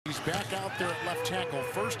He's back out there at left tackle.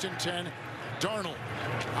 1st and 10. Darnold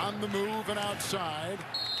on the move and outside.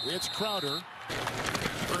 It's Crowder.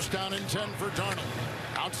 1st down and 10 for Darnold.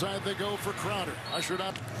 Outside they go for Crowder. Ushered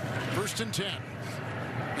up. 1st and 10.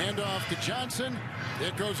 Hand off to Johnson.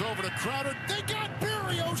 It goes over to Crowder. They got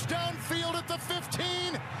Berrios downfield at the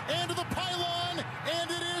 15 and to the pylon,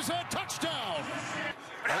 and it is a touchdown.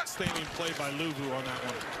 Outstanding play by Luvu on that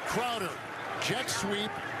one. Crowder, jet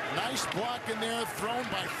sweep, nice block in there, thrown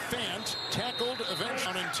by Fant, tackled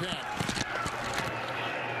eventually in 10.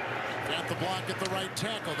 Got the block at the right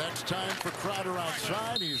tackle. That's time for Crowder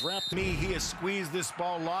outside. He's wrapped. He has squeezed this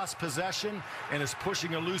ball, lost possession, and is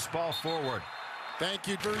pushing a loose ball forward. Thank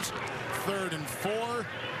you, Bruce. 3rd and 4.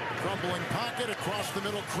 Crumbling pocket across the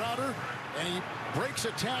middle. Crowder, and he breaks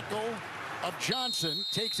a tackle of Johnson.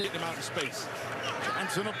 Takes it Him out in space.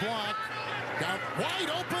 Johnson a block. Down wide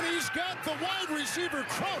open. He's got the wide receiver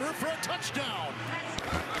Crowder for a touchdown.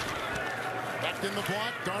 Back in the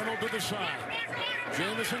block. Darnold to the side.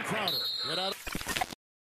 Jamison Crowder. Get out.